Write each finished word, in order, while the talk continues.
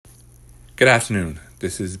Good afternoon.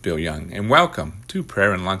 This is Bill Young, and welcome to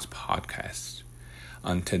Prayer and Lunch Podcast.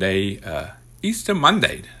 On today, Easter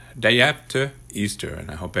Monday, day after Easter, and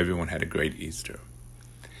I hope everyone had a great Easter.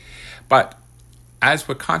 But as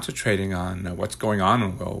we're concentrating on what's going on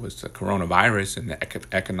in the world with the coronavirus and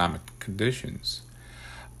the economic conditions,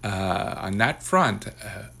 on that front,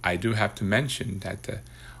 I do have to mention that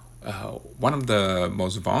one of the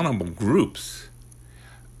most vulnerable groups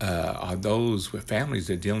are those with families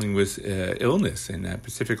that are dealing with illness, and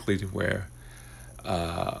specifically where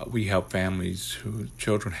we help families whose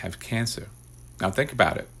children have cancer. Now think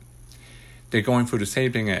about it. They're going through the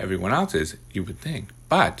same thing that everyone else is, you would think.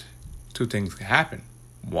 But two things can happen.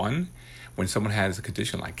 One, when someone has a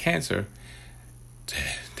condition like cancer,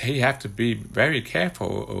 they have to be very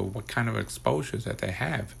careful of what kind of exposures that they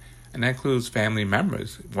have. And that includes family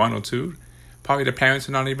members, one or two. Probably the parents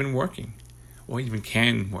are not even working or even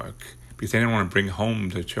can work because they don't want to bring home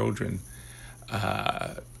their children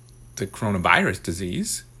the coronavirus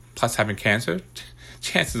disease, plus having cancer.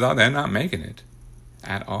 Chances are they're not making it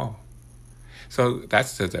at all. So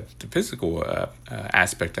that's the physical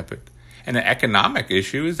aspect of it. And the economic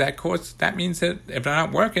issue is that, of course, that means that if they're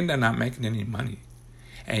not working, they're not making any money.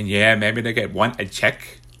 And yeah, maybe they get a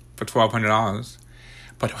check for $1,200,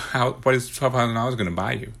 but what is $1,200 going to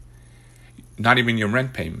buy you? Not even your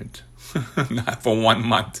rent payment, not for 1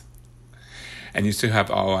 month. And you still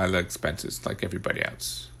have all other expenses like everybody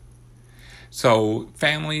else. So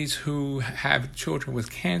families who have children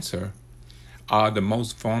with cancer are the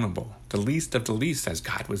most vulnerable, the least of the least, as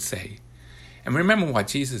God would say. And remember what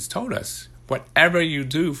Jesus told us. Whatever you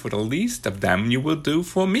do for the least of them, you will do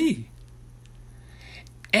for me.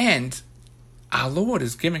 And our Lord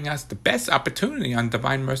is giving us the best opportunity on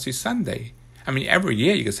Divine Mercy Sunday. I mean, every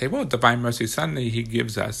year you can say, well, Divine Mercy Sunday, He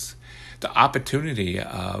gives us the opportunity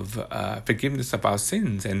of forgiveness of our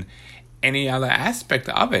sins and any other aspect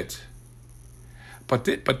of it. But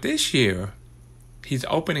this year, He's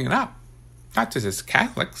opening it up, not just as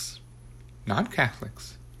Catholics,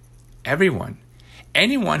 non-Catholics, everyone.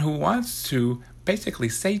 Anyone who wants to basically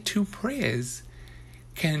say 2 prayers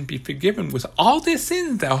can be forgiven with all their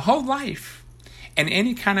sins their whole life and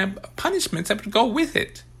any kind of punishments that would go with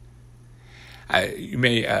it. You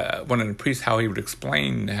may, one of the priests, how he would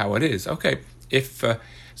explain how it is. Okay, if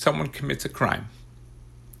someone commits a crime,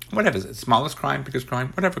 whatever, the smallest crime, biggest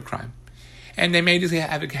crime, whatever crime, and they may just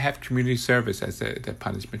have community service as the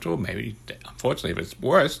punishment, or maybe, unfortunately, if it's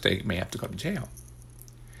worse, they may have to go to jail.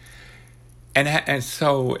 And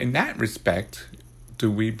so, in that respect, do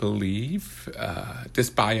we believe,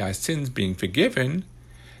 just by our sins being forgiven,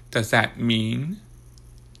 does that mean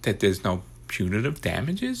that there's no punitive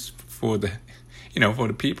damages for the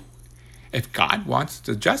people? If God wants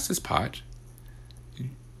the justice part,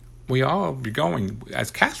 we all be going,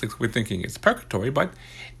 as Catholics, we're thinking it's purgatory, but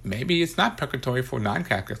maybe it's not purgatory for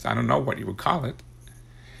non-Catholics. I don't know what you would call it.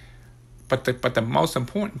 But the most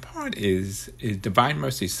important part is Divine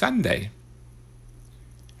Mercy Sunday,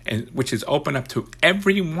 and which is open up to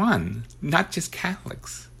everyone, not just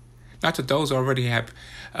Catholics, not to those who already have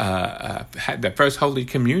had their first Holy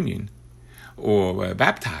Communion or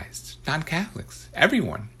baptized, non-Catholics,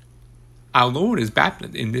 everyone. Our Lord is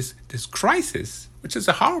baptized in this crisis, which is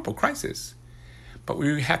a horrible crisis. But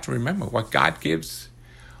we have to remember what God gives,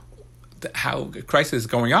 how crisis is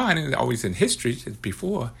going on, and always in history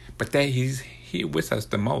before, but that He's here with us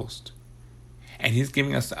the most. And He's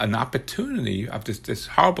giving us an opportunity of this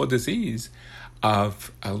horrible disease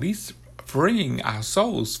of at least freeing our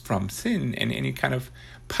souls from sin and any kind of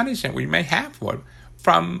punishment we may have for it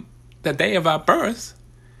from the day of our birth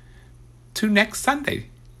to next Sunday,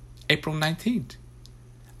 April 19th.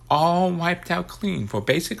 All wiped out clean. For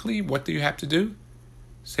basically, what do you have to do?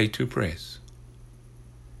 Say 2 prayers.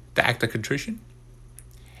 The act of contrition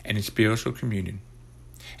and the spiritual communion.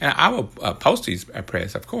 And I will post these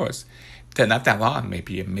prayers, of course. They're not that long,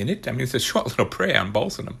 maybe a minute. I mean, it's a short little prayer on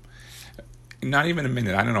both of them. Not even a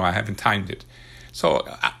minute. I don't know. I haven't timed it. So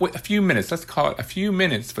a few minutes. Let's call it a few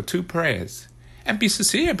minutes for 2 prayers. And be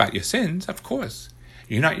sincere about your sins, of course.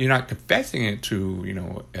 You're not confessing it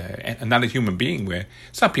to another human being, where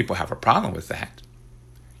some people have a problem with that.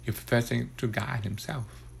 You're confessing it to God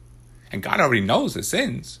Himself. And God already knows the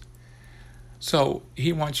sins. So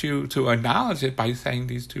He wants you to acknowledge it by saying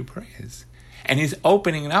these 2 prayers. And He's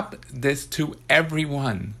opening up this to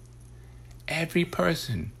everyone. Every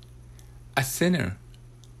person. A sinner.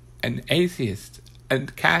 An atheist. A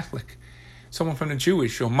Catholic. Someone from the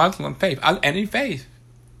Jewish or Muslim faith. Any faith.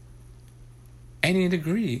 Any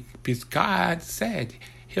degree. Because God said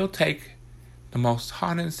He'll take the most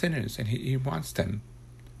hardened sinners and He wants them.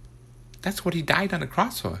 That's what He died on the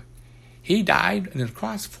cross for. He died on the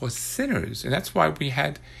cross for sinners. And that's why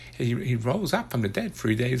he rose up from the dead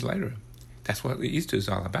 3 days later. That's what Easter is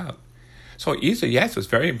all about. So Easter, yes, was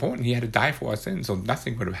very important. He had to die for our sins, so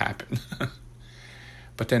nothing would have happened.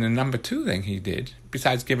 But then the number 2 thing he did,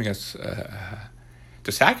 besides giving us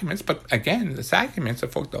the sacraments, but again, the sacraments are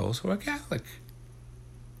for those who are Catholic.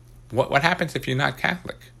 What happens if you're not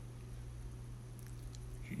Catholic?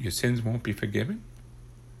 Your sins won't be forgiven?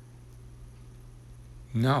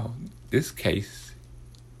 No, this case,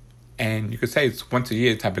 and you could say it's once a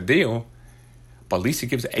year type of deal, but at least he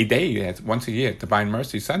gives a day that's once a year, Divine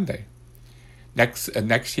Mercy Sunday.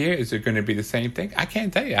 Next year, is it going to be the same thing? I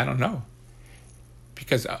can't tell you. I don't know.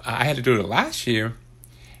 Because I had to do it last year,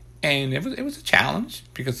 and it was a challenge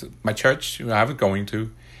because my church who I was going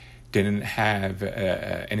to didn't have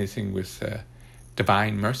anything with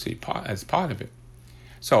Divine Mercy as part of it.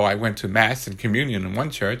 So I went to Mass and Communion in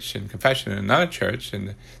one church and Confession in another church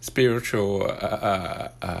and spiritual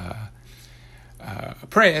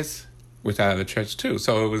prayers with another church too.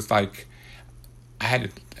 So it was like I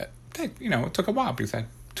had to, it took a while because I had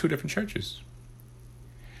 2 different churches.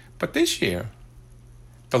 But this year,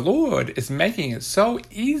 the Lord is making it so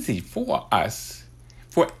easy for us,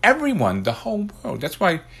 for everyone, the whole world. That's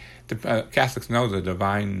why the Catholics know the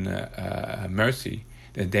Divine Mercy,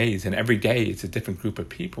 the days, and every day it's a different group of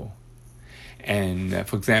people. And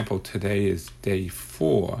for example, today is day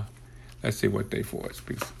 4. Let's see what day 4 is,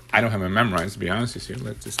 because I don't have it memorized, to be honest with you.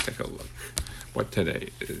 Let's just take a look what today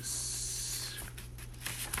is.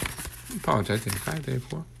 I apologize, day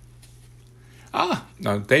 4.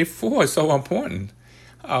 No, day 4 is so important.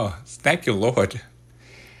 Oh, thank you, Lord.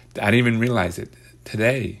 I didn't even realize it.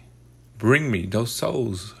 Today, bring me those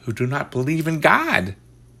souls who do not believe in God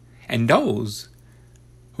and those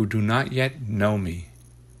who do not yet know me.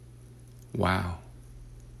 Wow.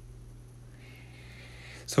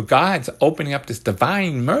 So God's opening up this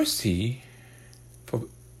divine mercy for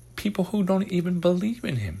people who don't even believe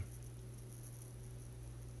in him.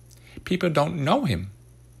 People don't know him.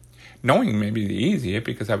 Knowing him may be easier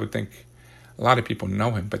because I would think a lot of people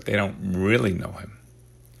know him, but they don't really know him.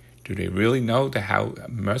 Do they really know how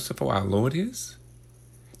merciful our Lord is?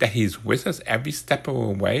 That he's with us every step of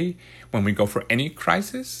the way when we go for any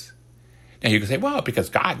crisis? Now you can say, well, because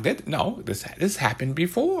God did. No, this happened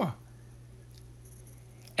before.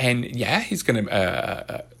 And yeah, he's going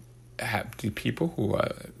to have the people who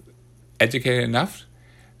are educated enough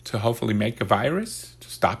to hopefully make a virus to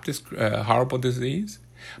stop this horrible disease.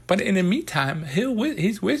 But in the meantime,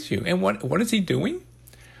 he's with you. And what is he doing?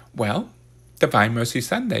 Well, Divine Mercy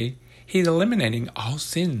Sunday, he's eliminating all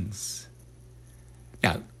sins.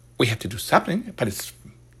 Now, we have to do something, but it's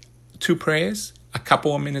 2 prayers, a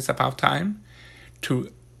couple of minutes of our time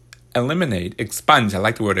to eliminate, expunge. I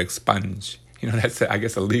like the word expunge. That's, I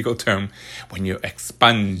guess, a legal term when you're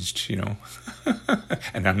expunged,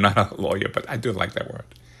 And I'm not a lawyer, but I do like that word.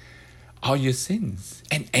 All your sins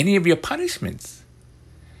and any of your punishments.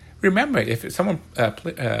 Remember, if someone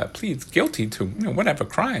pleads guilty to whatever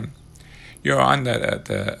crime, you're on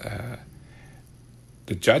the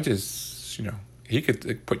judge's, he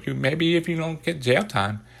could put you, maybe if you don't get jail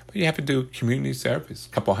time, but you have to do community service, a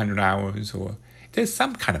couple 100 hours, or there's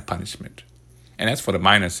some kind of punishment. And that's for the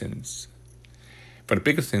minor sins. For the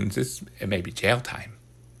bigger sins, it may be jail time.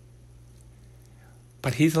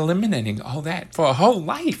 But he's eliminating all that for a whole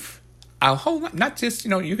life. Our whole life. Not just,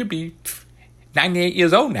 you could be 98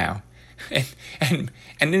 years old now and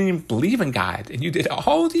didn't even believe in God, and you did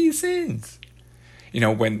all these sins.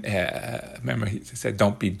 When, remember, he said,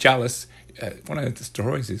 don't be jealous. One of the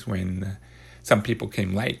stories is when some people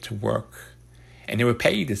came late to work, and they were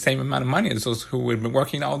paid the same amount of money as those who had been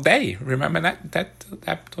working all day. Remember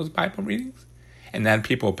those Bible readings? And then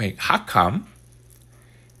people were paying, how come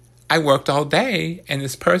I worked all day, and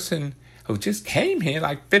this person who just came here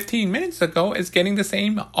like 15 minutes ago is getting the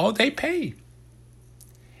same all-day pay?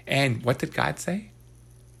 And what did God say?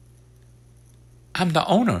 I'm the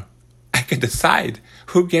owner. I can decide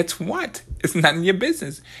who gets what. It's none of your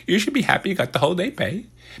business. You should be happy you got the whole day pay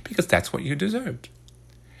because that's what you deserved.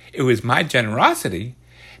 It was my generosity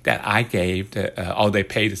that I gave the all-day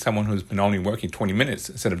pay to someone who's been only working 20 minutes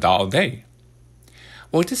instead of the all day.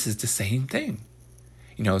 Well, this is the same thing.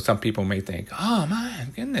 Some people may think, oh, my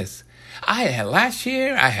goodness, last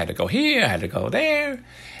year, I had to go here, I had to go there.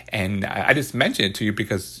 And I just mentioned it to you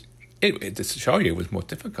because it just to show you it was more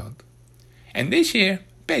difficult. And this year,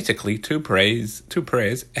 basically 2 prayers,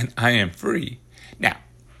 and I am free. Now,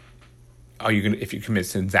 are you if you commit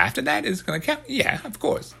sins after that, is it going to count? Yeah, of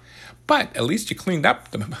course. But at least you cleaned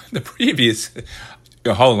up the previous,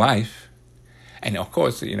 your whole life. And of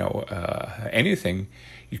course, anything,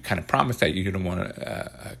 you kind of promise that you don't want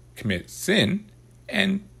to commit sin.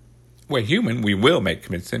 And we're human, we will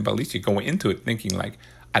commit sin, but at least you go into it thinking like,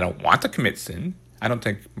 I don't want to commit sin. I don't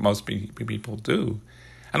think most people do.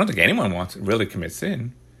 I don't think anyone wants to really commit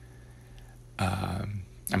sin.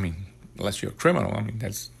 Unless you're a criminal.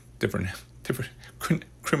 That's different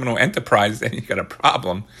criminal enterprise, then you got a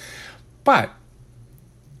problem. But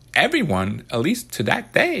everyone, at least to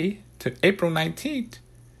that day, to April 19th,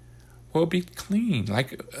 will be clean,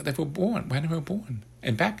 like they were born, when they were born,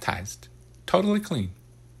 and baptized. Totally clean.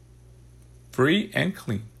 Free and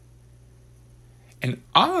clean. And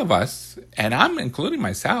all of us, and I'm including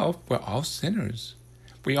myself, we're all sinners.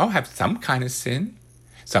 We all have some kind of sin.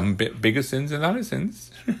 Some bigger sins than other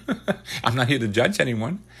sins. I'm not here to judge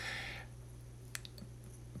anyone.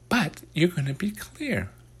 But you're going to be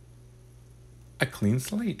clear. A clean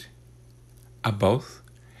slate of both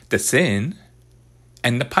the sin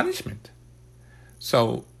and the punishment.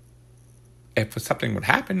 So if something would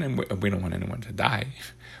happen, and we don't want anyone to die,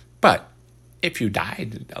 but if you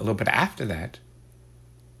died a little bit after that,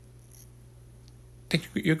 then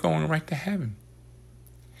you're going right to heaven.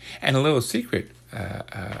 And a little secret,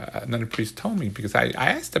 another priest told me, because I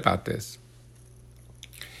asked about this.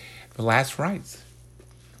 The last rites.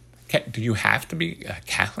 Do you have to be a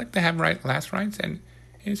Catholic to have last rites? And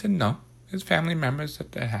he said, no. There's family members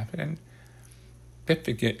that have it. And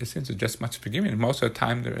their sins are just much forgiven. And most of the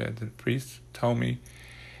time, the priest told me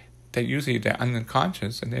that usually they're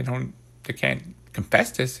unconscious and they can't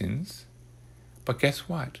confess their sins. But guess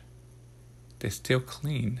what? They're still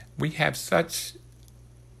clean. We have such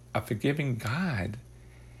a forgiving God.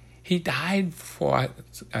 He died for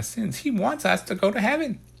our sins. He wants us to go to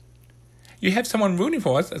heaven. You have someone rooting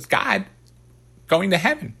for us as God going to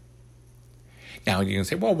heaven. Now you're going to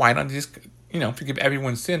say, well, why don't you just, forgive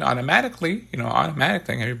everyone's sin automatically, automatic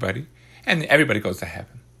thing, everybody, and everybody goes to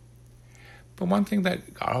heaven. But one thing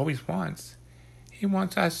that God always wants, he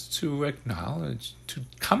wants us to acknowledge, to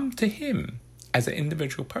come to him as an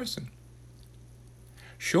individual person.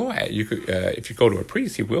 Sure, you could, if you go to a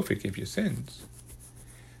priest, he will forgive your sins.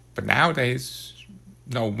 But nowadays,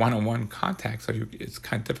 no one-on-one contact, so it's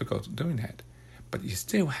kind of difficult doing that. But you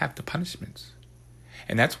still have the punishments.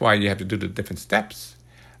 And that's why you have to do the different steps.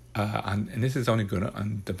 And this is only good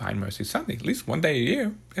on Divine Mercy Sunday. At least one day a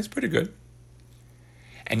year. It's pretty good.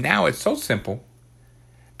 And now it's so simple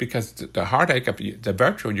because the heartache of the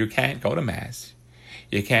virtual, you can't go to Mass.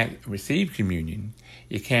 You can't receive communion.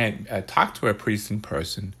 You can't talk to a priest in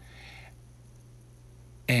person.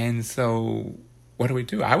 And so what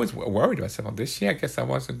do? I was worried. I said, well, this year I guess I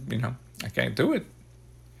wasn't, I can't do it.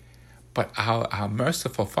 But our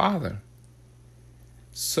merciful Father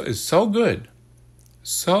is so good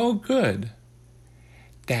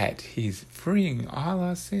that he's freeing all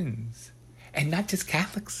our sins. And not just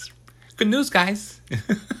Catholics. Good news, guys.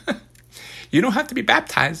 You don't have to be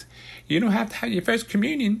baptized. You don't have to have your first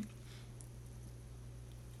communion.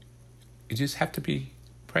 You just have to be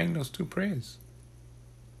praying those 2 prayers.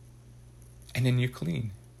 And then you're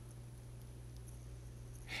clean.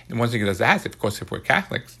 And one thing that's asked, of course, if we're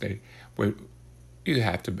Catholics, you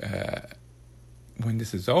have to, when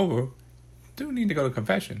this is over, do need to go to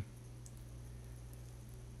confession.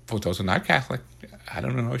 For those who are not Catholic, I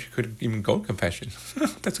don't know if you could even go to confession.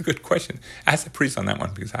 That's a good question. Ask the priest on that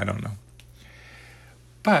one because I don't know.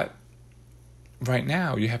 But right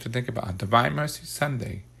now, you have to think about on Divine Mercy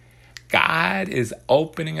Sunday, God is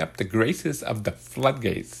opening up the graces of the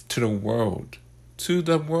floodgates to the world.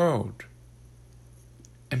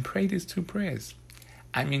 And pray these 2 prayers.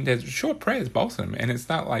 There's short prayers, both of them, and it's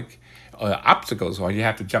not like obstacles or you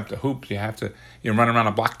have to jump the hoops. You have to run around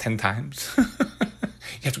a block 10 times.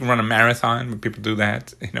 You have to run a marathon when people do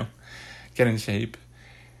that, get in shape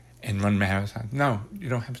and run marathons. No, you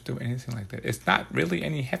don't have to do anything like that. It's not really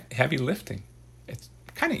any heavy lifting. It's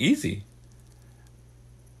kind of easy.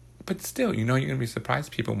 But still, you're going to be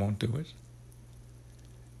surprised people won't do it.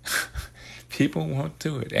 People won't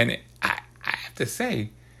do it. And I have to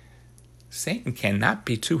say, Satan cannot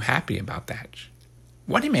be too happy about that.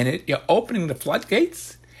 Wait a minute, you're opening the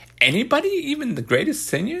floodgates? Anybody, even the greatest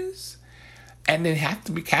sinners? And they have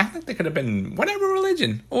to be Catholic? They could have been whatever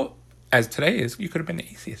religion. Or, as today is, you could have been an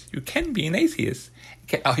atheist. You can be an atheist.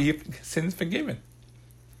 Your sins forgiven.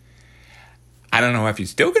 I don't know if you're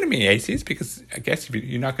still going to be an atheist because I guess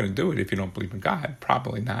you're not going to do it if you don't believe in God.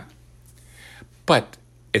 Probably not. But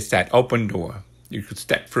it's that open door. You could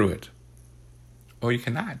step through it. Or you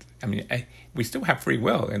cannot. We still have free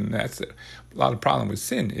will. And that's a lot of problem with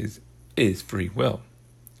sin is free will.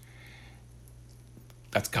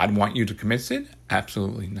 Does God want you to commit sin?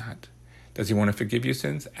 Absolutely not. Does he want to forgive your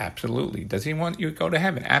sins? Absolutely. Does he want you to go to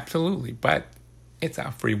heaven? Absolutely. But it's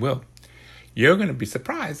our free will. You're going to be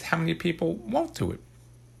surprised how many people won't do it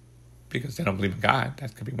because they don't believe in God.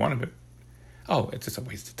 That could be one of it. Oh, it's just a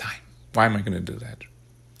waste of time. Why am I going to do that?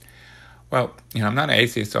 Well, I'm not an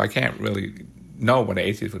atheist, so I can't really know what an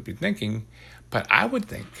atheist would be thinking, but I would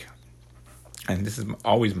think, and this is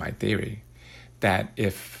always my theory, that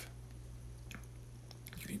if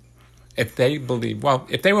they believe,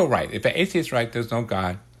 if they were right, if an atheist is right, there's no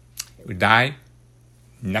God, you die,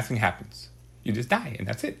 nothing happens. You just die, and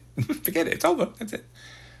that's it. Forget it. It's over. That's it.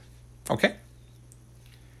 Okay?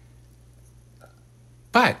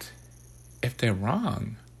 But if they're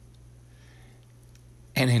wrong,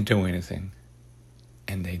 and didn't do anything,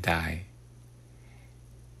 and they die,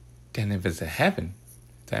 then if it's a heaven,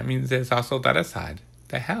 that means there's also the other side,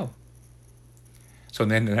 the hell. So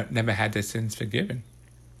they never had their sins forgiven.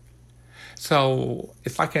 So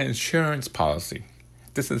it's like an insurance policy.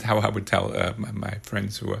 This is how I would tell my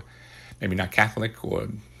friends who are maybe not Catholic or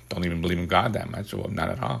don't even believe in God that much, or not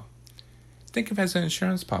at all. Think of it as an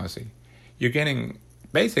insurance policy. You're getting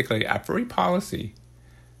basically a free policy.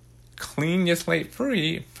 Clean your slate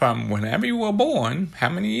free from whenever you were born, how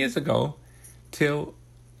many years ago, till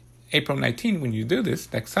April 19th when you do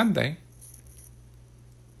this next Sunday.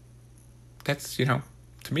 That's, to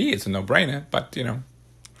me it's a no-brainer, but,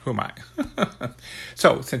 who am I?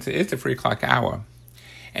 So, since it is the 3 o'clock hour,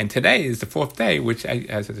 and today is the 4th day, which,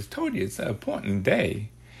 as I just told you, it's an important day,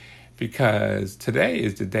 because today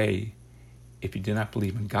is the day, if you do not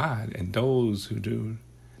believe in God, and those who do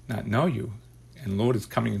not know you, and Lord is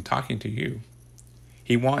coming and talking to you.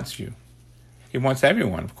 He wants you. He wants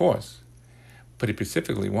everyone, of course. But he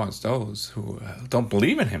specifically wants those who don't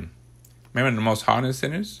believe in him. Remember the most hardened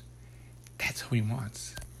sinners? That's who he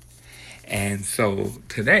wants. And so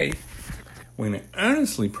today, we're going to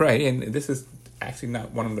earnestly pray, and this is actually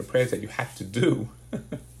not one of the prayers that you have to do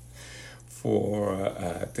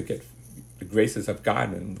to get the graces of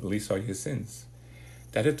God and release all your sins.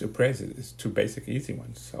 That is the prayers. It's 2 basic, easy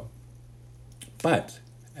ones. But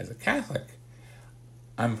as a Catholic,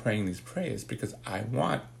 I'm praying these prayers because I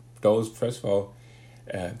want those, first of all,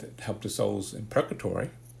 to help the souls in purgatory,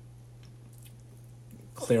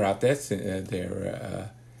 clear out their sins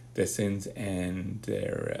and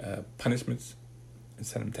their punishments, and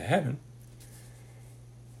send them to heaven.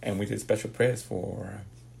 And we did special prayers for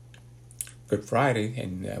Good Friday,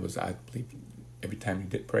 and that was, I believe, every time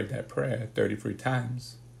you prayed that prayer 33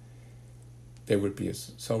 times, there would be a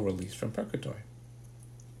soul released from purgatory.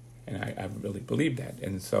 And I really believe that.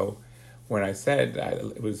 And so when I said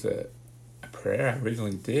it was a prayer I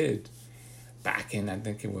originally did back in, I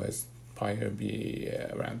think it was probably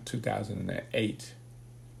around 2008.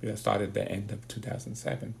 Because I started at the end of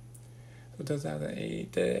 2007. So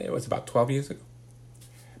 2008, it was about 12 years ago.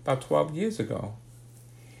 About 12 years ago.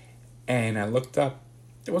 And I looked up,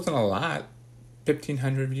 it wasn't a lot,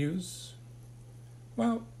 1,500 views.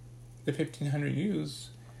 Well, the 1,500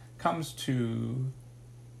 views comes to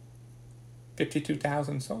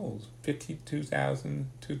 52,000 souls,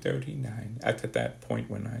 52,239. That's at that point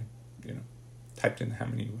when I, typed in how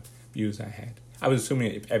many views I had. I was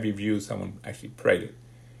assuming if every view someone actually prayed it.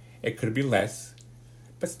 It could be less,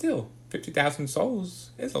 but still, 50,000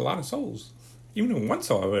 souls is a lot of souls. Even in one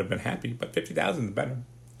soul, I would have been happy, but 50,000 is better.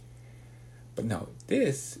 But no,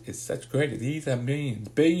 this is such great. These are millions,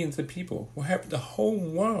 billions of people. The whole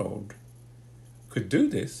world could do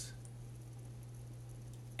this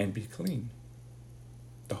and be clean.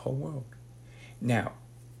 The whole world. Now,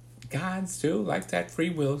 God still likes that free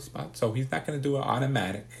will spot, so he's not going to do an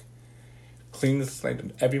automatic clean the slate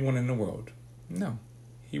of everyone in the world. No.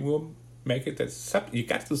 He will make it that you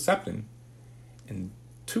got to do something. And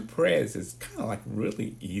 2 prayers is kind of like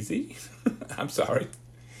really easy. I'm sorry.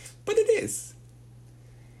 But it is.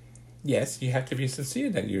 Yes, you have to be sincere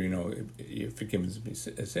that you're forgiven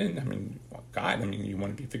a sin. I mean, God, you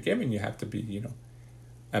want to be forgiven, you have to be,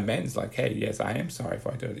 amends, like, hey, yes, I am sorry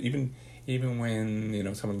for I did it. Even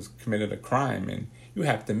when, someone's committed a crime and you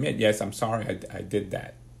have to admit, yes, I'm sorry I did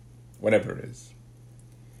that. Whatever it is.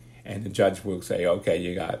 And the judge will say, okay,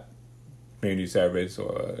 you got community service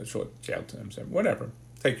or a short jail term service, whatever.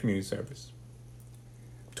 Take community service.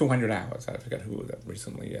 200 hours. I forgot who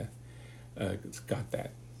recently got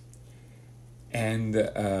that. And,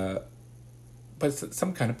 but it's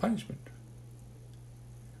some kind of punishment.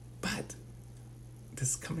 But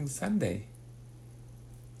this coming Sunday,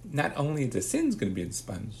 not only the sin's going to be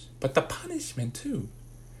expunged, but the punishment too.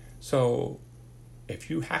 So if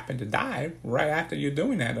you happen to die right after you're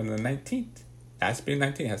doing that on the 19th, has to be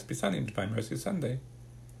 19th, has to be Sunday, Divine Mercy Sunday,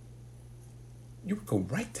 you would go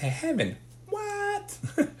right to heaven. What?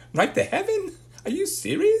 Right to heaven? Are you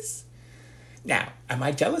serious? Now, am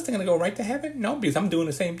I jealous I'm going to go right to heaven? No, because I'm doing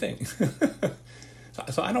the same thing.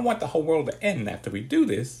 So I don't want the whole world to end after we do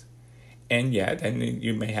this. And yeah, then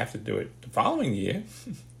you may have to do it the following year.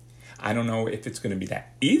 I don't know if it's going to be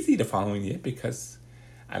that easy the following year because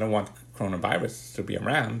I don't want coronavirus to be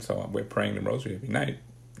around. So we're praying the rosary every night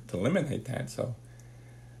to eliminate that. So,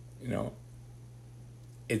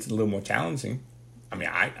 it's a little more challenging. I mean,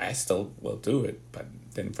 I still will do it, but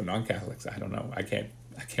then for non-Catholics, I don't know. I can't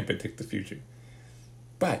predict the future.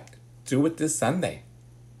 But do it this Sunday.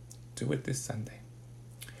 Do it this Sunday.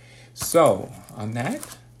 So, on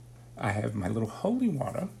that, I have my little holy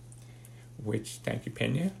water, which, thank you,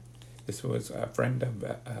 Pena. This was a friend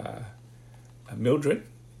of Mildred.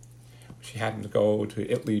 She happened to go to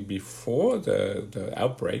Italy before the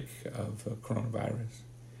outbreak of coronavirus.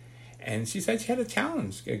 And she said she had a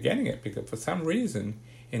challenge getting it because for some reason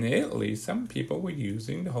in Italy, some people were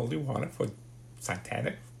using the holy water for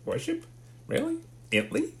satanic worship. Really?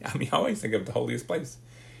 Italy? I mean, I always think of the holiest place.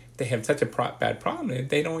 They have such a bad problem that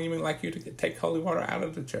they don't even like you to take holy water out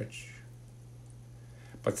of the church.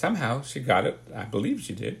 But somehow she got it. I believe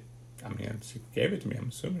she did. I mean, she gave it to me. I'm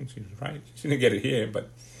assuming she was right. She didn't get it here, but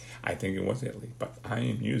I think it was Italy. But I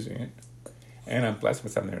am using it. And I'm blessed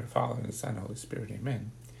with something to follow in the Son, Holy Spirit.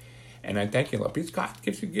 Amen. And I thank you, Lord, because God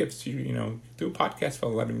gives you gifts. You do a podcast for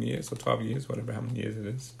 11 years or 12 years, whatever, how many years it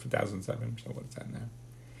is, 2007, so what's that now?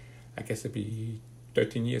 I guess it'd be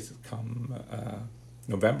 13 years come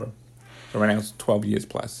November. So right now it's 12 years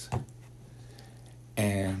plus.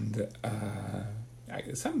 And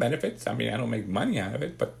some benefits. I mean, I don't make money out of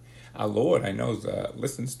it, but our Lord, I know,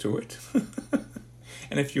 listens to it.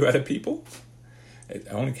 And a few other people. It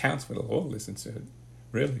only counts when the Lord listens to it,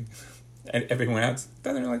 really. And everyone else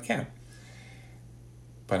doesn't really count.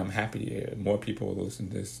 But I'm happy more people will listen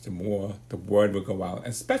to this, the more the word will go out,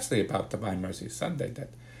 especially about Divine Mercy Sunday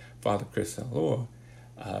that Father Chris Allure,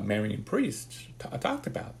 Marian priest, talked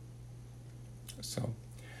about. So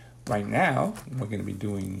right now, we're going to be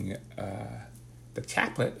doing the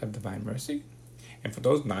Chaplet of Divine Mercy. And for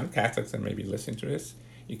those non-Catholics that may be listening to this,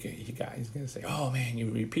 you guys going to say, oh man,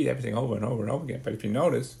 you repeat everything over and over and over again. But if you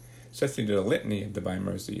notice, especially the litany of Divine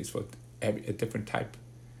Mercy is for a different type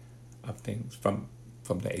of things, from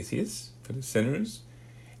the atheists, for the sinners,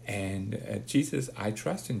 and Jesus, I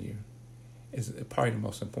trust in you, is probably the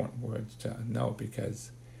most important words to know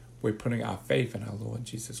because we're putting our faith in our Lord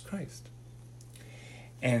Jesus Christ.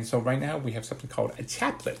 And so right now we have something called a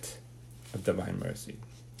Chaplet of Divine Mercy.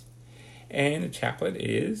 And a chaplet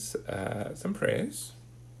is some prayers.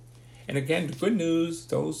 And again, the good news,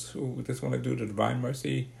 those who just want to do the Divine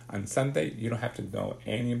Mercy on Sunday, you don't have to know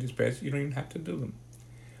any of these prayers. You don't even have to do them.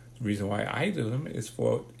 The reason why I do them is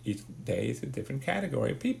for each day is a different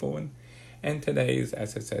category of people. And today's,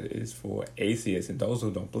 as I said, is for atheists and those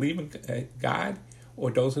who don't believe in God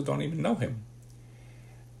or those who don't even know Him.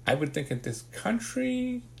 I would think in this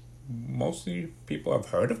country, mostly people have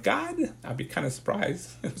heard of God. I'd be kind of surprised.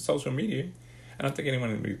 Social media. I don't think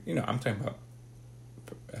anyone would be, I'm talking about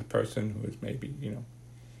a person who is maybe,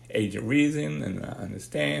 age of reason and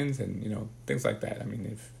understands and, things like that. I mean,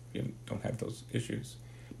 if you don't have those issues,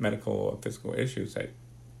 medical or physical issues that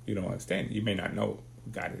you don't understand, you may not know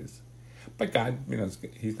who God is. But God,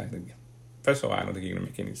 He's not going to, first of all, I don't think you're going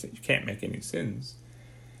to make any sins. You can't make any sins.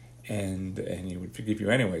 And He would forgive you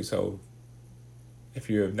anyway. So if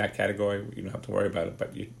you're in that category, you don't have to worry about it,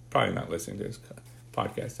 but you're probably not listening to this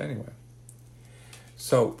podcast anyway.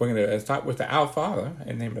 So we're going to start with the Our Father,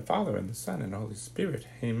 in the name of the Father, and the Son, and the Holy Spirit.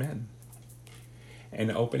 Amen. And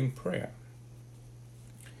the opening prayer.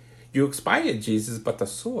 You expired, Jesus, but the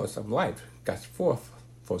source of life gush forth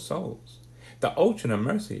for souls. The ocean of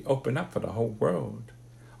mercy open up for the whole world.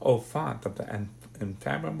 O font of the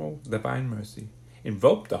infathomable divine mercy,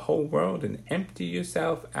 invoke the whole world and empty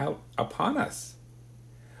yourself out upon us.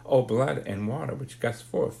 O blood and water which gush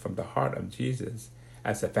forth from the heart of Jesus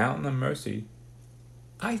as a fountain of mercy,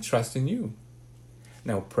 I trust in you.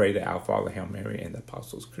 Now pray the Our Father, Hail Mary, and the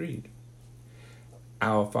Apostles' Creed.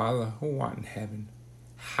 Our Father, who art in heaven,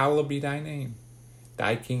 hallowed be thy name.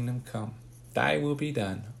 Thy kingdom come, thy will be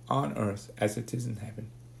done, on earth as it is in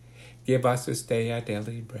heaven. Give us this day our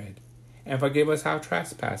daily bread, and forgive us our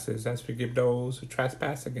trespasses as we forgive those who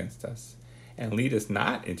trespass against us. And lead us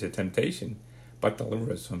not into temptation, but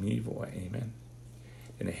deliver us from evil. Amen.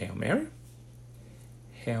 And a Hail Mary.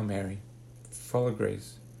 Hail Mary, full of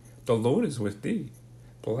grace, the Lord is with thee.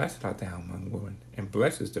 Blessed art thou among women, and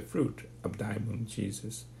blessed is the fruit of thy womb,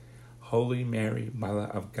 Jesus. Holy Mary, Mother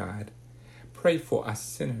of God, pray for us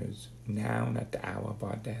sinners, now and at the hour of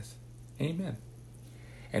our death. Amen.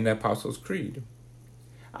 and the Apostles' Creed.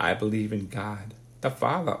 I believe in God, the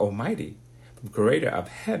Father Almighty, the creator of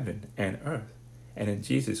heaven and earth, and in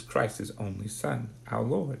Jesus Christ, his only Son, our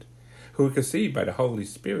Lord, who was conceived by the Holy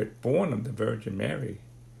Spirit, born of the Virgin Mary,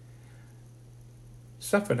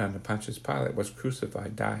 suffered under Pontius Pilate, was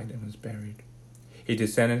crucified, died, and was buried. He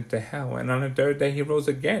descended into hell, and on the third day he rose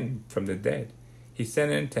again from the dead. He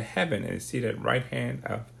ascended into heaven and is seated at the right hand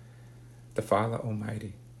of the Father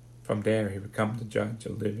Almighty. From there he will come to judge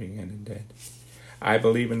the living and the dead. I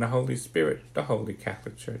believe in the Holy Spirit, the Holy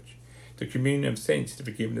Catholic Church, the communion of saints, the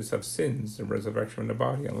forgiveness of sins, the resurrection of the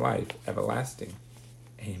body, and life everlasting.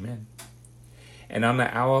 Amen. And on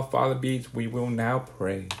the Our Father beads we will now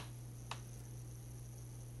pray.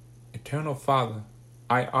 Eternal Father,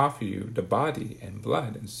 I offer you the body and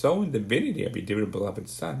blood and soul and divinity of your dear beloved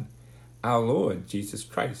Son, our Lord Jesus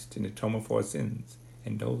Christ, in atonement for our sins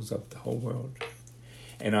and those of the whole world.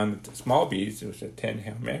 And on the small beads, which are 10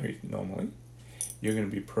 Hail Marys normally, you're going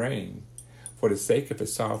to be praying, for the sake of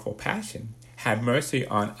his sorrowful passion, have mercy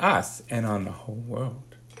on us and on the whole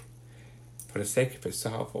world. For the sake of his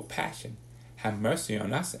sorrowful passion, have mercy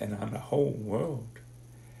on us and on the whole world.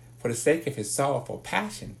 For the sake of his sorrowful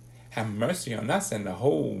passion, have mercy on us and the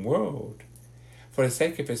whole world. For the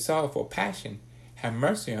sake of his sorrowful passion, have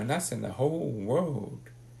mercy on us and the whole world.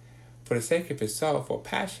 For the sake of his sorrowful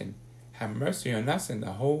passion, have mercy on us and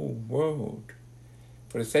the whole world.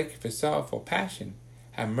 For the sake of his sorrowful passion,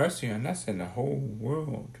 have mercy on us and the whole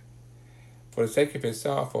world. For the sake of his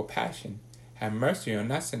sorrowful passion, have mercy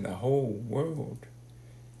on us and the whole world.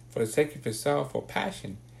 For the sake of his sorrowful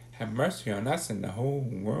passion, have mercy on us and the whole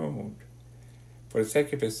world. For the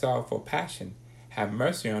sake of his sorrowful passion, have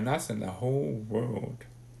mercy on us and the whole world.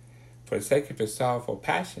 For the sake of his sorrowful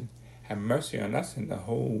passion, have mercy on us and the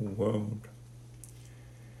whole world.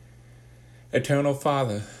 Eternal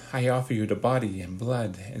Father, I offer you the body and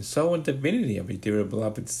blood and soul and divinity of your dear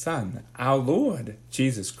beloved Son, our Lord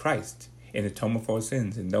Jesus Christ, in atonement for our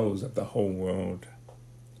sins and those of the whole world.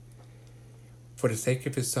 For the sake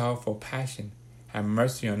of his sorrowful passion, have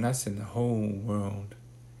mercy on us and the whole world.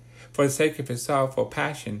 For the sake of his sorrowful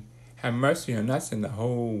passion, have mercy on us and the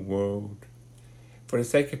whole world. For the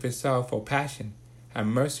sake of his sorrowful passion, have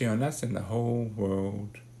mercy on us and the whole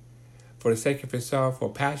world. For the sake of his sorrowful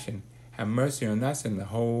passion, have mercy on us and the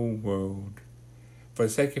whole world. For the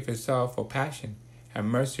sake of his sorrowful passion, have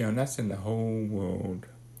mercy on us and the whole world.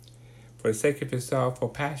 For the sake of his sorrowful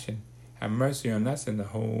passion, have mercy on us and the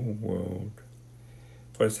whole world.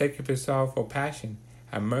 For the sake of his sorrowful passion,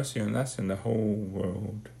 have mercy on us and the whole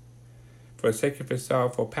world. For the sake of his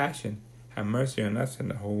sorrowful passion, have mercy on us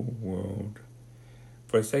and the whole world. For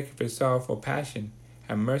the sake of his sorrowful passion,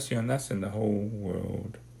 have mercy on us and the whole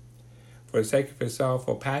world. For the sake of his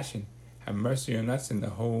sorrowful passion, have mercy on us and the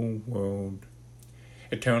whole world.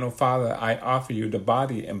 Eternal Father, I offer you the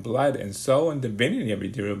body and blood and soul and divinity of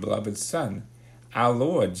your dear beloved Son, our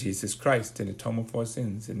Lord Jesus Christ, in atonement for our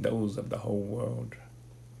sins and those of the whole world.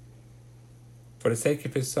 For the sake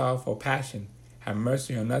of his sorrowful passion, have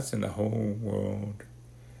mercy on us and the whole world.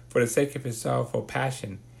 For the sake of his sorrowful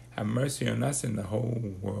passion, have mercy on us and the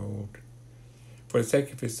whole world. For the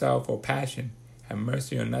sake of his sorrowful passion, have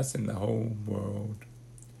mercy on us and the whole world.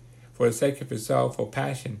 For the sake of his sorrowful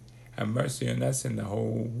passion, have mercy on us and the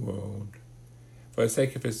whole world. For the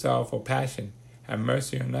sake of his sorrowful passion, have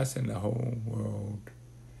mercy on us and the whole world.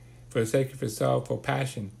 For the sake of his sorrowful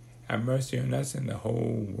passion, have mercy on us and the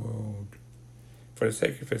whole world. For the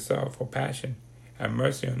sake of his sorrowful passion, have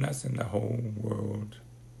mercy on us and the whole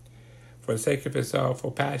world. For the sake of his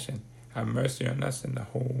sorrowful passion, have mercy on us and the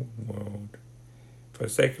whole world. For the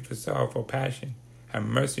sake of his sorrowful passion, have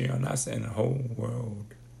mercy on us and the whole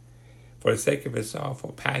world. For the sake of his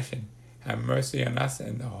sorrowful passion, have mercy on us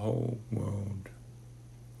and the whole world.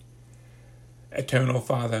 Eternal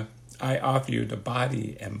Father, I offer you the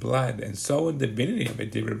body and blood and soul and divinity of your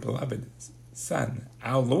dear beloved Son,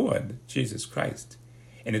 our Lord Jesus Christ,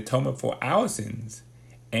 in atonement for our sins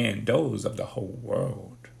and those of the whole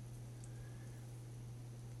world.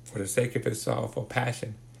 For the sake of his sorrowful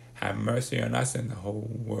passion, have mercy on us and the whole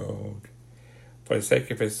world. For the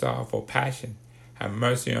sake of his sorrowful passion, have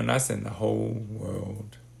mercy on us and the whole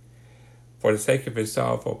world. For the sake of his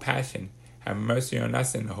sorrowful passion, have mercy on us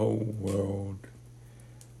and the whole world.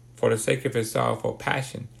 For the sake of his sorrowful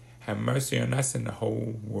passion, have mercy on us and the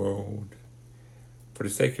whole world. For the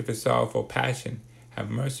sake of his sorrowful passion, have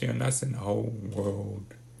mercy on us and the whole world.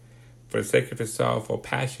 For the sake of his sorrowful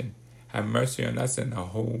passion, have mercy on us and the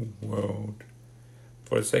whole world. For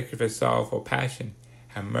the sake of his sorrowful passion,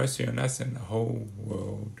 have mercy on us and the whole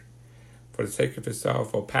world. For the sake of his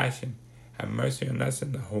sorrowful passion, have mercy on us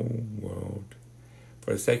and the whole world. For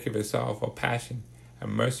For the sake of his sorrowful passion, have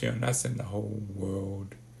mercy on us and the whole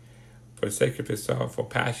world. For the sake of his sorrowful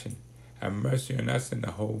passion, have mercy on us and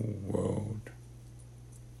the whole world.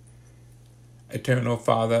 Eternal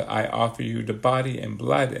Father, I offer you the body and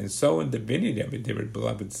blood and soul and divinity of your dear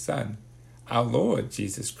beloved Son, our Lord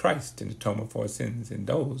Jesus Christ, in atonement for our sins and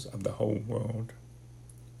those of the whole world.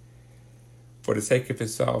 For the sake of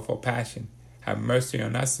his sorrowful passion, have mercy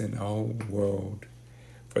on us and the whole world.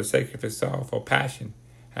 For the sake of his sorrowful passion,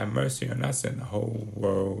 have mercy on us and the whole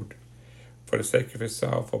world. For the sake of his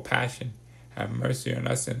sorrowful passion, have mercy on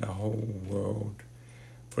us and the whole world.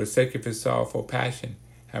 For the sake of his sorrowful passion,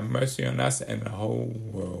 have mercy on us and the whole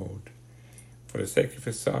world. For the sake of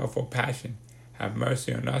his sorrowful passion, have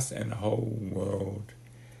mercy on us and the whole world.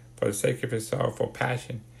 For the sake of his sorrowful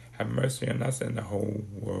passion, have mercy on us and the whole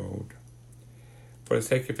world. For the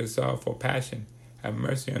sake of his sorrowful passion, have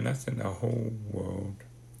mercy on us and the whole world.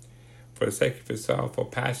 For the sake of his sorrowful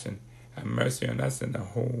passion, have mercy on us and the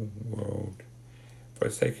whole world. For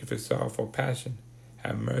the sake of his sorrowful passion,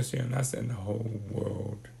 have mercy on us and the whole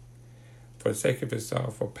world. For the sake of his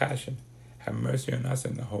sorrowful passion, have mercy on us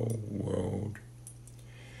and the whole world.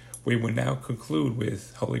 We will now conclude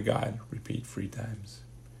with Holy God. Repeat 3 times.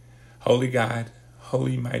 Holy God,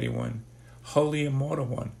 Holy Mighty One, Holy Immortal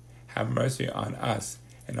One, have mercy on us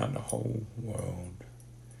and on the whole world.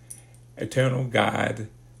 Eternal God,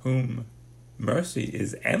 whom mercy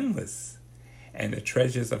is endless and the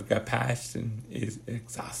treasures of compassion is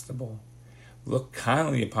inexhaustible, look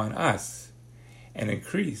kindly upon us and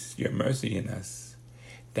increase your mercy in us,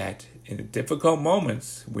 that in the difficult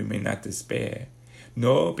moments we may not despair,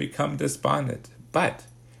 nor become despondent, but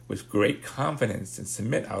with great confidence and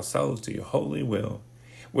submit ourselves to your holy will,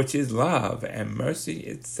 which is love and mercy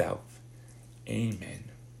itself. Amen.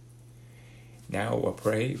 Now we'll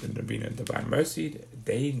pray the Novena of Divine Mercy,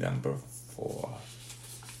 day number 4.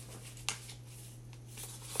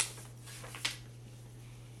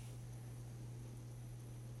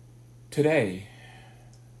 Today,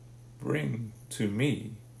 bring to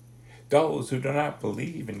me those who do not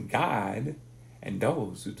believe in God and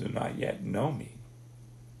those who do not yet know me.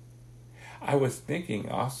 I was thinking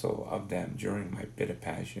also of them during my bitter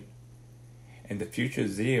passion, and the future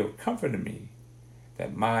zeal comforted me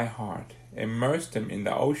that my heart immersed him in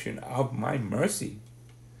the ocean of my mercy.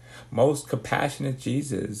 Most compassionate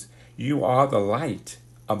Jesus, you are the light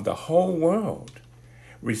of the whole world.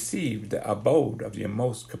 Receive the abode of your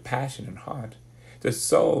most compassionate heart, the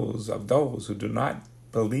souls of those who do not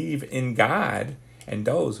believe in God and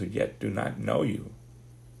those who yet do not know you.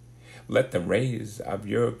 Let the rays of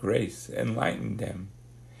your grace enlighten them,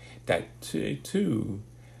 that too,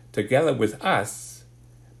 together with us,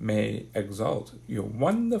 may exalt your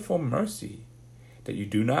wonderful mercy, that you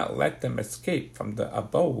do not let them escape from the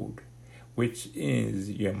abode, which is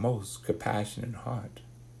your most compassionate heart.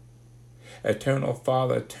 Eternal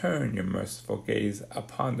Father, turn your merciful gaze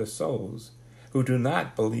upon the souls who do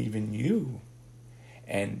not believe in you,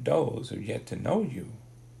 and those who yet to know you,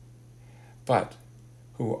 but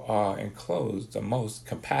who are enclosed the most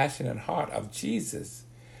compassionate heart of Jesus.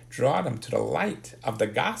 Draw them to the light of the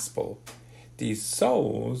gospel. These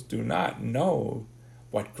souls do not know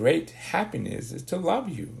what great happiness is to love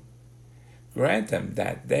you. Grant them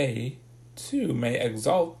that they, too, may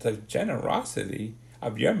exalt the generosity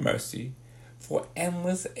of your mercy for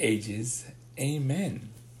endless ages. Amen.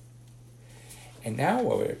 And now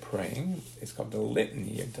what we're praying is called the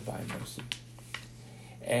Litany of Divine Mercy.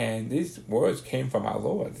 And these words came from our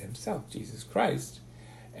Lord himself, Jesus Christ,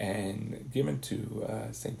 and given to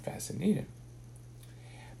St. Faustina.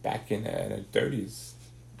 Back in the 30s,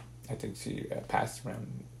 I think she passed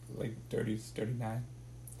around late 30s, 39.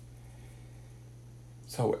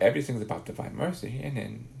 So everything's about divine mercy, and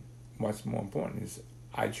then what's more important is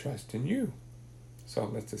I trust in you. So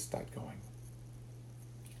let's just start going.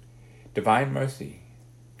 Divine mercy,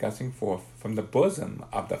 gushing forth from the bosom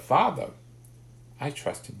of the Father, I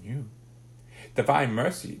trust in you. Divine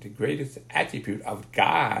mercy, the greatest attribute of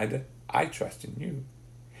God, I trust in you.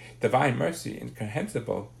 Divine mercy,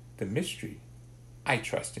 incomprehensible, the mystery, I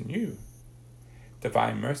trust in you.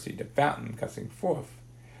 Divine mercy, the fountain gushing forth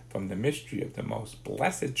from the mystery of the most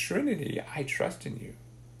blessed Trinity, I trust in you.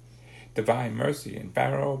 Divine mercy,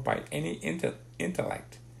 infallible by any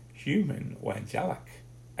intellect, human or angelic,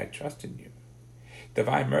 I trust in you.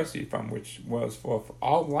 Divine mercy, from which was forth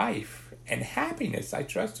all life and happiness, I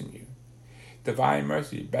trust in you. Divine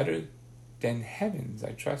mercy, better than heavens,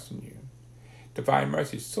 I trust in you. Divine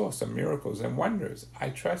mercy, source of miracles and wonders, I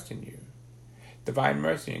trust in you. Divine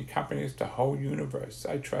mercy encompasses the whole universe,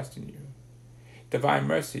 I trust in you. Divine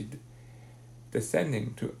mercy,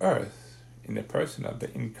 descending to earth in the person of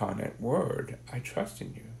the incarnate Word, I trust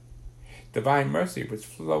in you. Divine mercy which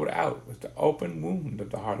flowed out with the open wound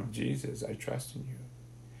of the heart of Jesus, I trust in you.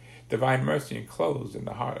 Divine mercy enclosed in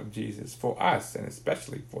the heart of Jesus for us, and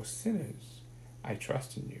especially for sinners, I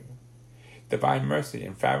trust in you. Divine mercy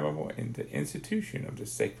infallible in the institution of the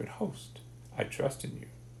sacred host, I trust in you.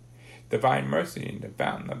 Divine mercy in the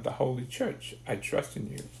fountain of the Holy Church, I trust in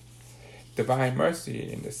you. Divine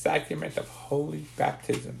mercy in the sacrament of holy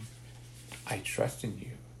baptism, I trust in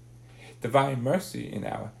you. Divine mercy in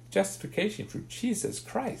our justification through Jesus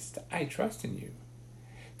Christ, I trust in you.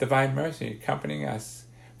 Divine mercy accompanying us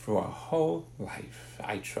through our whole life,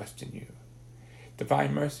 I trust in you.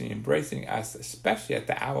 Divine mercy embracing us, especially at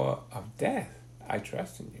the hour of death, I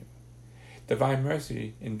trust in you. Divine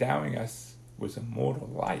mercy endowing us with immortal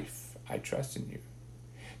life, I trust in you.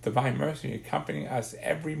 Divine mercy accompanying us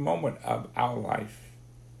every moment of our life,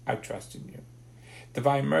 I trust in you.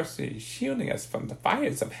 Divine mercy shielding us from the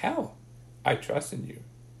fires of hell, I trust in you.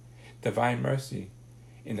 Divine mercy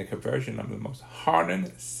in the conversion of the most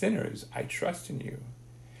hardened sinners, I trust in you.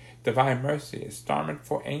 Divine mercy installment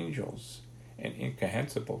for angels and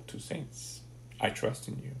incomprehensible to saints, I trust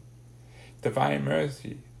in you. Divine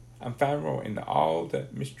mercy unfathomable in all the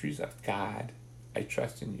mysteries of God, I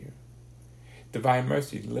trust in you. Divine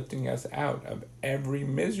mercy lifting us out of every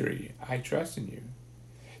misery, I trust in you.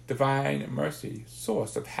 Divine mercy,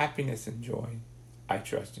 source of happiness and joy, I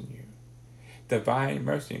trust in you. Divine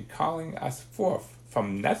mercy in calling us forth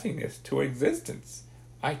from nothingness to existence,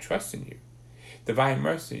 I trust in you. Divine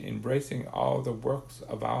mercy embracing all the works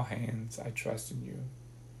of our hands, I trust in you.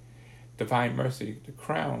 Divine mercy, the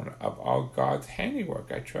crown of all God's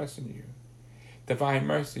handiwork, I trust in you. Divine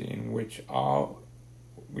mercy in which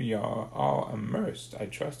we are all immersed, I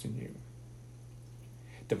trust in you.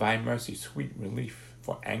 Divine mercy, sweet relief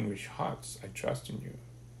for anguished hearts, I trust in you.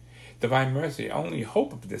 Divine mercy, only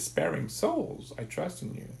hope of despairing souls, I trust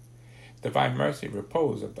in you. Divine mercy,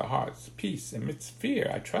 repose of the heart's peace amidst fear,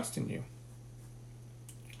 I trust in you.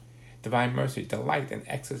 Divine mercy, delight and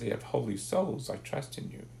ecstasy of holy souls, I trust in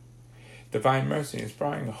you. Divine mercy,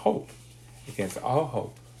 inspiring hope against all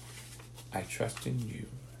hope, I trust in you.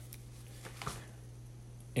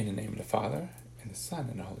 In the name of the Father, and the Son,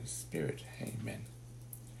 and the Holy Spirit, amen.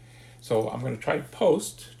 So I'm going to try to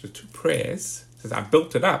post the two prayers, since I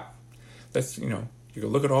built it up. Let's, you can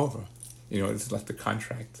look it over. This is like the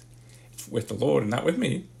contract. It's with the Lord and not with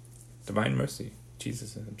me. Divine mercy,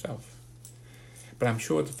 Jesus himself. But I'm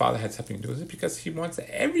sure the Father had something to do with it because he wants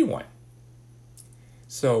everyone.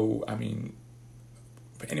 So,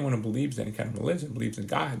 for anyone who believes in any kind of religion, believes in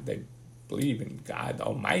God, they believe in God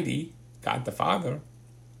Almighty, God the Father.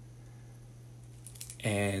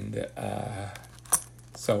 And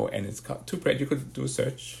and it's called two prayers. You could do a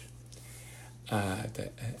search.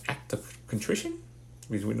 The act of contrition,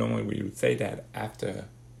 because we would say that after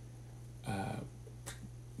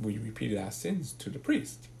we repeated our sins to the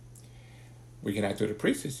priest. We cannot do the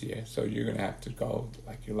priest this year, so you're going to have to go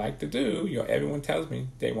like you like to do. Everyone tells me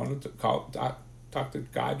they want to talk to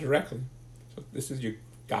God directly. So this is your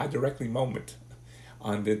God directly moment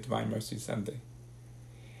on the Divine Mercy Sunday.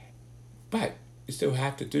 But you still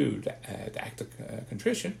have to do the act of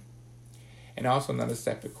contrition. And also another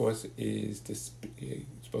step, of course, is you're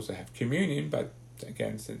supposed to have communion, but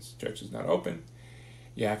again, since church is not open,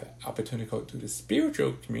 you have opportunity to go to the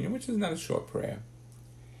spiritual communion, which is another short prayer.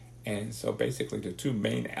 And so basically the two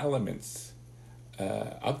main elements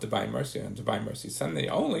of Divine Mercy on Divine Mercy Sunday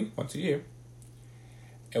only, once a year,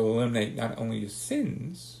 it will eliminate not only your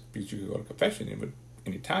sins, because you can go to confession but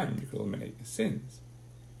any time you can eliminate your sins,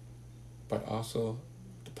 but also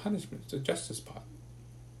the punishments, the justice part.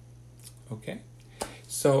 Okay?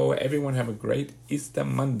 So everyone have a great Easter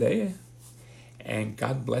Monday, and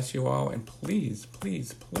God bless you all, and please,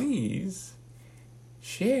 please, please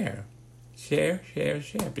share,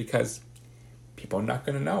 because people are not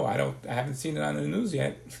going to know. I haven't seen it on the news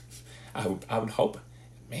yet. I would hope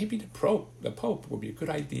maybe the Pope would be a good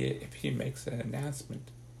idea if he makes an announcement.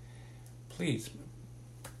 Please,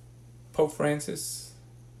 Pope Francis,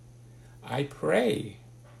 I pray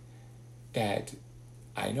that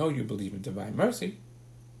I know you believe in Divine Mercy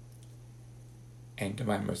and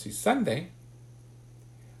Divine Mercy Sunday,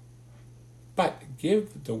 but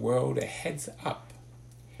give the world a heads up,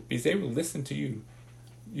 because they will listen to you.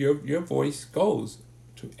 Your voice goes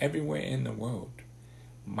to everywhere in the world.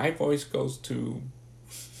 My voice goes to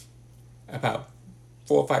about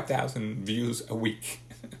 4,000 or 5,000 views a week.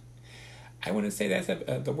 I wouldn't say that's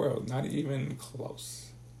the world, not even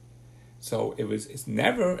close. So it's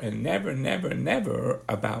never and never, never, never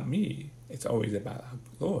about me. It's always about our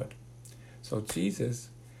Lord. So Jesus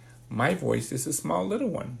My voice is a small little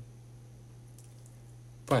one.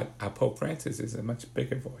 But our Pope Francis is a much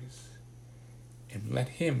bigger voice. And let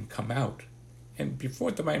him come out. And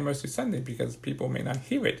before Divine Mercy Sunday, because people may not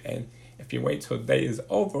hear it. And if you wait till the day is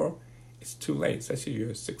over, it's too late. Especially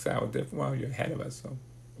you're 6 hours different. Well, you're ahead of us, so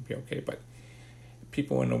it'll be okay. But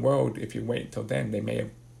people in the world, if you wait till then,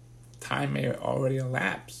 time may have already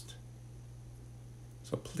elapsed.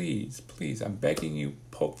 So please, I'm begging you,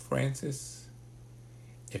 Pope Francis,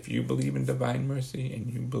 if you believe in divine mercy and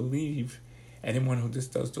you believe anyone who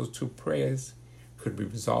just does those 2 prayers could be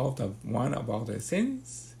absolved of 1, of all their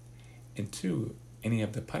sins, and 2, any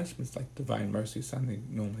of the punishments like Divine Mercy Sunday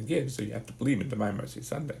normally gives. So you have to believe in Divine Mercy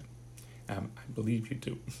Sunday. I believe you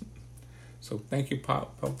do. So thank you,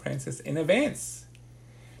 Pope Francis, in advance,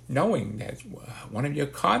 knowing that one of your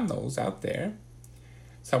cardinals out there,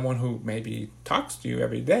 someone who maybe talks to you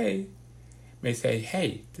every day, may say,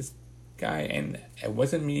 hey, this guy, and it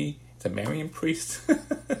wasn't me, it's a Marian priest,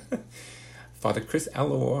 Father Chris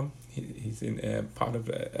Elor, he's in part of,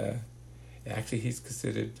 actually he's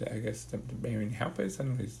considered, I guess, the Marian helpers. I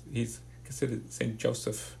don't know, he's considered St.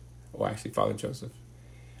 Joseph, or actually Father Joseph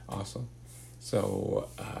also. So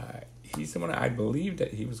he's the one, I believe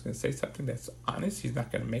that he was going to say something that's honest. He's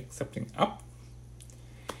not going to make something up.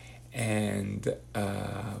 And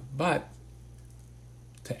but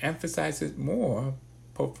to emphasize it more,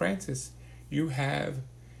 Pope Francis, you have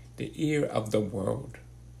the ear of the world.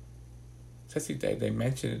 Especially they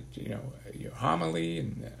mentioned, your homily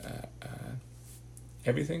and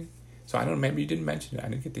everything. So I don't know, maybe you didn't mention it. I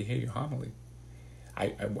didn't get to hear your homily.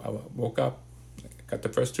 I woke up, got the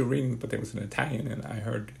first 2 readings, but it was in Italian, and I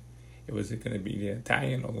heard it was going to be the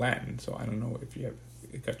Italian or Latin. So I don't know if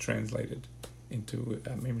it got translated into,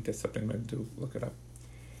 maybe that's something I'm going to do, look it up.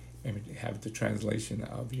 Maybe have the translation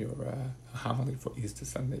of your homily for Easter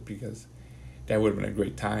Sunday, because that would have been a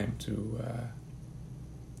great time to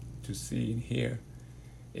see and hear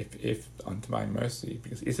if on Divine Mercy,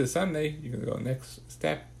 because Easter Sunday, you're going to go next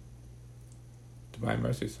step, Divine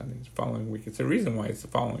Mercy Sunday, the following week. It's the reason why it's the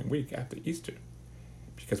following week after Easter,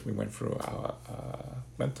 because we went through our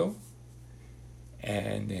Lenten,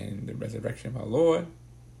 and then the resurrection of our Lord.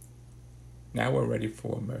 Now we're ready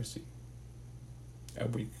for mercy. A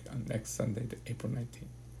week on next Sunday, April 19th.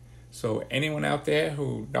 So anyone out there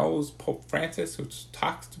who knows Pope Francis, who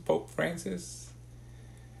talks to Pope Francis,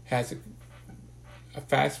 has a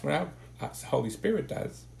fast route, Holy Spirit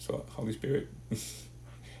does. So Holy Spirit,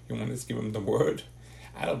 you want to just give him the word?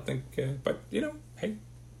 I don't think, but hey,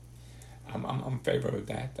 I'm in favor of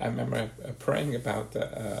that. I remember praying about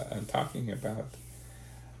and talking about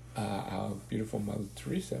our beautiful Mother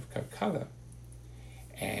Teresa of Calcutta.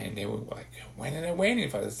 And they were like, when are they waiting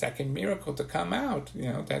for the second miracle to come out?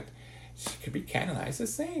 That she could be canonized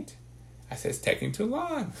as saint. I said, it's taking too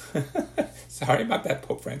long. Sorry about that,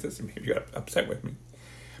 Pope Francis. Maybe you got upset with me.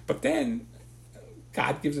 But then,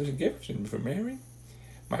 God gives us a gift for Mary.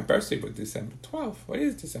 My birthday was December 12th. What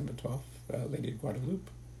is December 12th? Lady of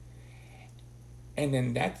Guadalupe. And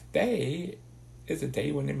then that day is the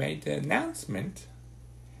day when they made the announcement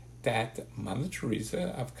that Mother Teresa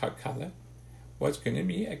of Calcutta was going to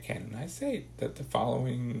be a canonized saint. That the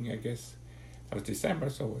following, I guess, that was December,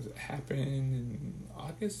 so it happened in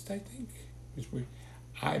August, I think.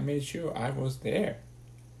 I made sure I was there.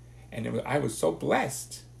 And I was so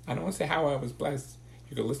blessed. I don't want to say how I was blessed.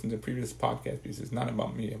 You could listen to the previous podcast, because it's not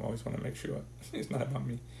about me. I always want to make sure it's not about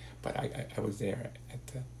me. But I was there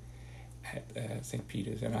at St.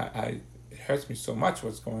 Peter's, and it hurts me so much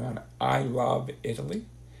what's going on. I love Italy.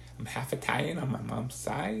 I'm half Italian on my mom's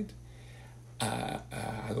side.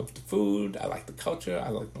 I love the food, I like the culture, I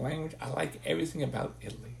like the language, I like everything about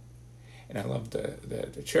Italy. And I love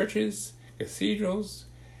the churches, cathedrals.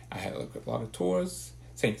 I had a lot of tours.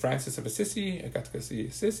 St. Francis of Assisi, I got to go see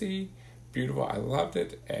Assisi. Beautiful, I loved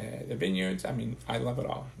it. The vineyards, I love it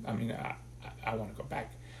all. I want to go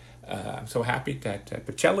back. I'm so happy that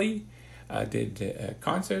Bocelli did a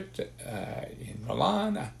concert in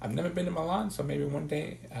Milan. I've never been to Milan, so maybe one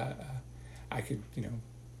day I could,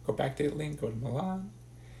 go back to Italy and go to Milan.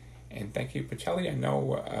 And thank you, Bocelli. I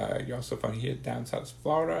know you're also from here down South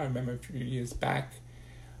Florida. I remember a few years back,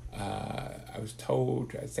 I was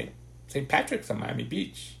told at St. Patrick's on Miami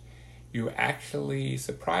Beach, you actually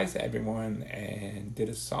surprised everyone and did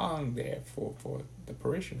a song there for the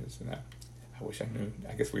parishioners. And I wish I knew.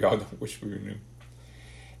 I guess we all wish we knew.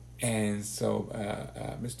 And so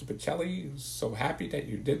Mr. Bocelli, so happy that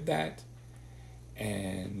you did that.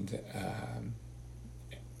 And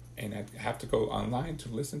I have to go online to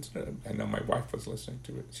listen to it. I know my wife was listening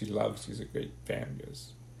to it. She's a great fan of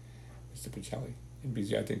yours, Mr. Bocelli. And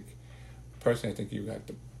BZ, I think you got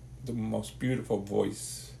the most beautiful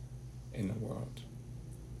voice in the world.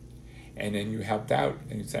 And then you helped out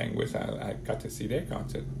and you sang with, I got to see their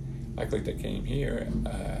concert. Luckily they came here,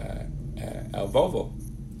 El Volvo.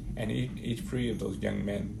 And each three of those young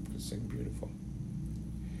men could sing beautiful.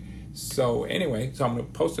 So anyway, so I'm going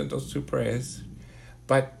to post in those two prayers.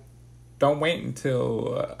 But don't wait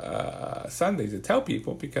until Sunday to tell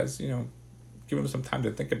people, because, give them some time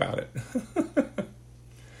to think about it.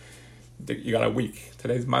 You got a week.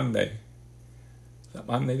 Today's Monday. So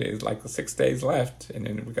Monday is like 6 days left, and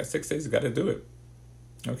then we got 6 days. You got to do it.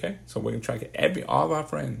 Okay, so we're gonna try to get all of our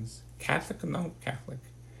friends, Catholic or non-Catholic,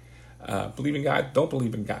 believe in God, don't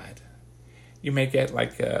believe in God. You may get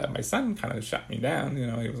like my son kind of shut me down.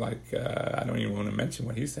 He was like, I don't even want to mention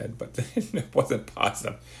what he said, but it wasn't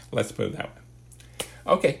positive. Let's put it that way.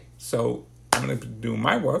 Okay, so I'm gonna do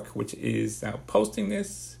my work, which is now posting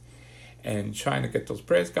this and trying to get those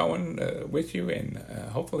prayers going with you, and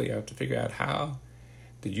hopefully I have to figure out how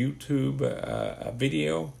the YouTube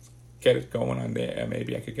video, get it going on there.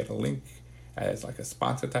 Maybe I could get a link as like a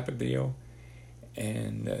sponsor type of deal,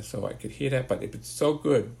 and so I could hear that. But if it's so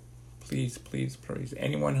good, please, please, please,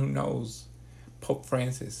 anyone who knows Pope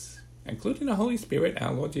Francis, including the Holy Spirit,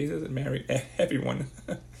 our Lord Jesus and Mary, everyone,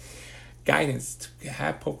 guidance to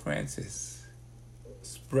have Pope Francis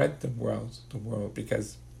spread the world,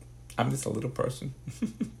 because I'm just a little person.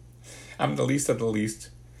 I'm the least of the least.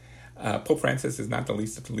 Pope Francis is not the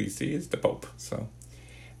least of the least. He is the Pope. So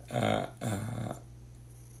God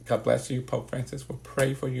bless you, Pope Francis. We'll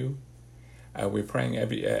pray for you. We're praying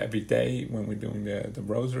every day when we're doing the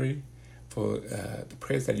rosary for the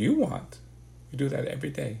prayers that you want. We do that every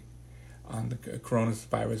day on the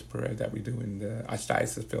coronavirus prayer that we do in the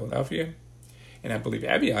Archdiocese of Philadelphia. And I believe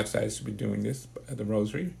every archdiocese should be doing this, the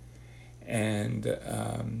rosary. And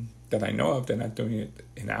that I know of, they're not doing it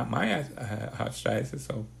in my archdiocese.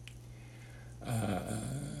 So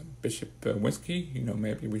Bishop Winsky,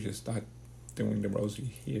 maybe we should start doing the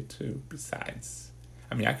rosary here too. Besides,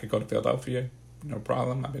 I could go to Philadelphia, no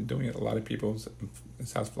problem. I've been doing it. A lot of people in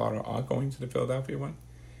South Florida are going to the Philadelphia one.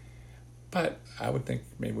 But I would think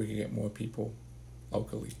maybe we could get more people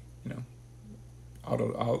locally,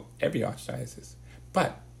 every archdiocese.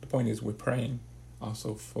 But the point is, we're praying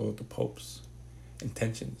also for the Pope's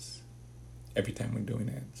intentions every time we're doing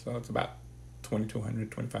that. So it's about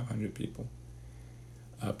 2,200, 2,500 people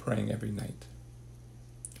praying every night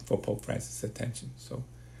for Pope Francis' attention. So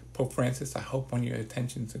Pope Francis, I hope on your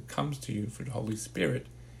attentions it comes to you for the Holy Spirit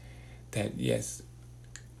that, yes,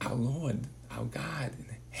 our Lord, our God in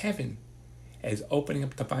heaven is opening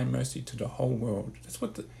up divine mercy to the whole world. That's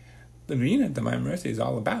what the Novena Divine Mercy is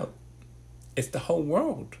all about. It's the whole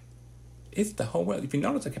world. It's the whole world. If you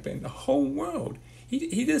notice, I kept saying the whole world.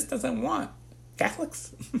 He just doesn't want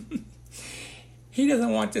Catholics. He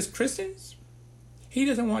doesn't want just Christians. He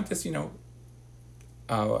doesn't want just,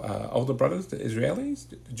 our older brothers, the Israelis,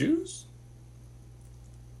 the Jews.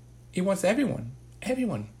 He wants everyone.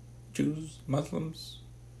 Everyone. Jews, Muslims,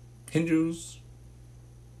 Hindus,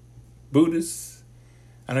 Buddhists.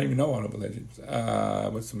 I don't even know all the religions.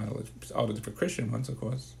 What's some other religions? All the different Christian ones, of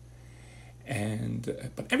course. And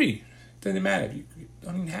but doesn't matter if you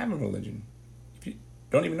don't even have a religion. If you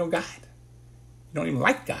don't even know God, you don't even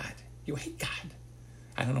like God. You hate God.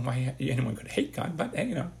 I don't know why anyone could hate God, but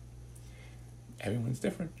everyone's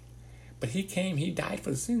different. But he came, he died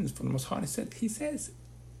for the sins, for the most hardest sin. He says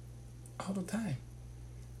all the time,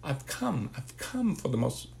 I've come for the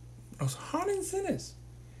most hardened sinners.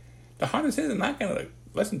 The hardened sinners are not going to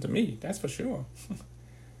listen to me, that's for sure.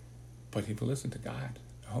 But he will listen to God.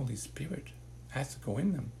 The Holy Spirit has to go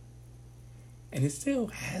in them. And it still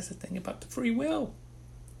has a thing about the free will.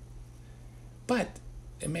 But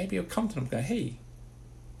it maybe will come to them, go, hey,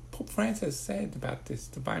 Pope Francis said about this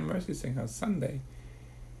Divine Mercy thing on Sunday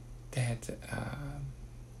that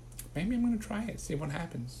maybe I'm going to try it, see what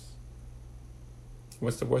happens.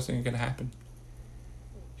 What's the worst thing that can happen?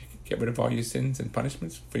 You can get rid of all your sins and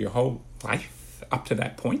punishments for your whole life up to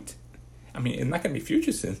that point. It's not going to be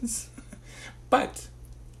future sins, but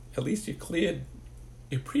at least you cleared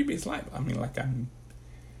your previous life.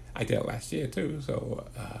 I did it last year too. So,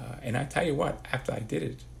 and I tell you what, after I did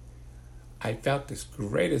it, I felt this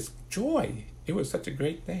greatest joy. It was such a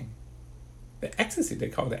great thing. The ecstasy, they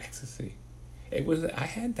call it ecstasy. I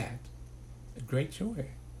had that, a great joy.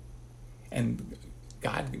 And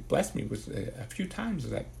God blessed me with a few times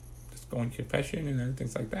of that, just going to confession and other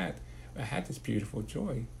things like that. I had this beautiful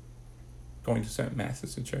joy going to certain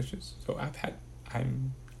masses and churches. So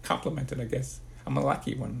I'm complimented, I guess. I'm a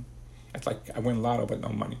lucky one. It's like I win lotto but no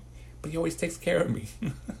money. But he always takes care of me.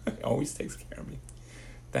 He always takes care of me.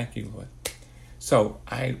 Thank you, Lord. So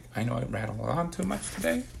I know I rattled on too much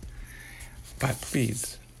today, but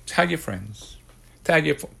please tell your friends, tell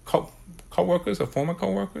your co-workers or former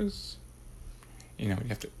co-workers. You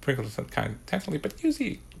have to sprinkle some kind of intentionally, but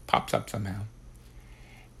usually it pops up somehow.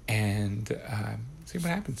 And see what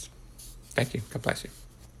happens. Thank you. God bless you.